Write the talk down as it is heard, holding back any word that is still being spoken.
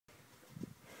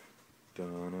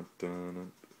Dun,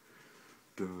 dun,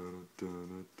 dun,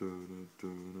 dun, dun,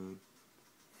 dun.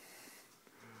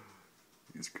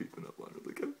 He's creeping up on her.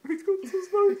 Look at him. He's going so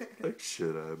smart. Like,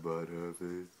 should I bite her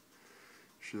face?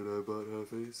 Should I bite her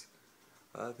face?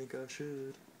 I think I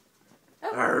should.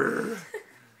 Oh. Arr.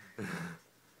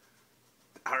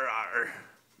 Arr, arr.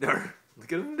 Arr.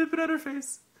 Look at him nipping at her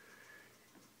face.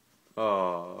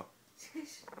 Oh.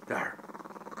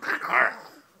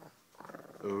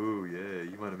 Oh yeah,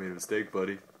 you might have made a mistake,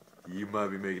 buddy. You might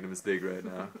be making a mistake right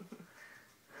now.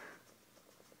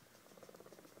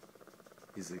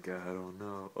 He's like, I don't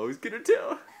know. Oh, he's getting her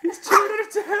tail. He's chewing at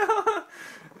her tail.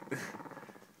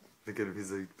 Look at him.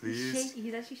 He's like, please.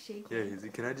 He's actually shaking. Yeah, he's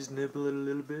like, can I just nibble it a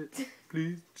little bit?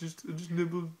 Please, just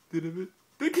nibble a little bit.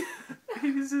 Look,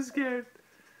 he's so scared.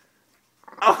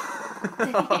 Oh.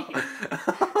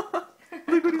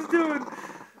 Look what he's doing.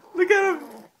 Look at him.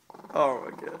 Oh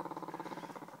my god.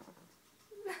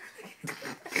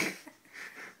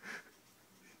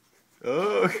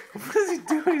 Oh, what is he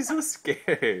doing? He's so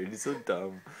scared. He's so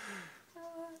dumb.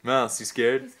 Mouse, you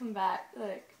scared? He's come back.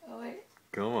 Look. Oh wait.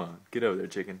 Come on, get over there,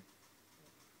 chicken.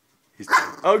 He's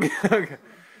okay. Okay.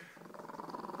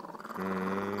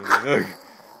 Okay.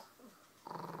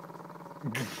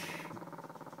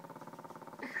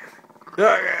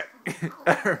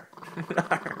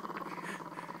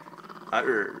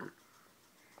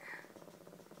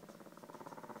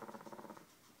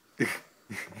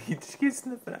 He just keeps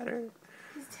sniffing at her.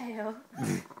 His tail.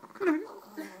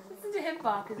 Listen to him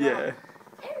bark as Yeah.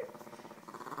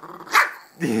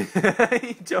 well.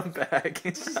 He jumped back.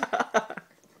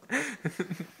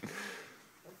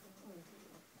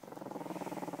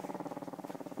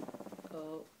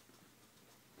 Oh.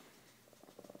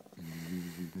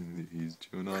 He's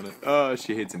chewing on it. Oh,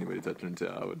 she hates anybody touching her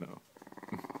tail. I would know.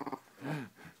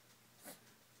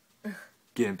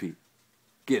 Get him, Pete.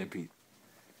 Get him, Pete.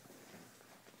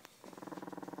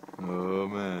 Oh,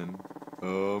 man.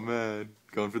 Oh, man.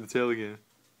 Going for the tail again.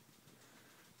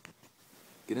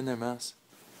 Get in there, mouse.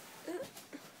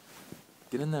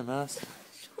 Get in there, mouse.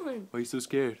 Sean. Why are you so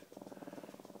scared?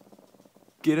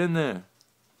 Get in there.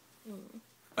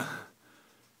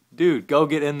 Dude, go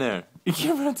get in there. You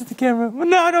can't run to the camera.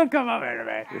 No, don't come over here to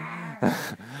me.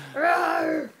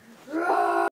 Roar! Roar!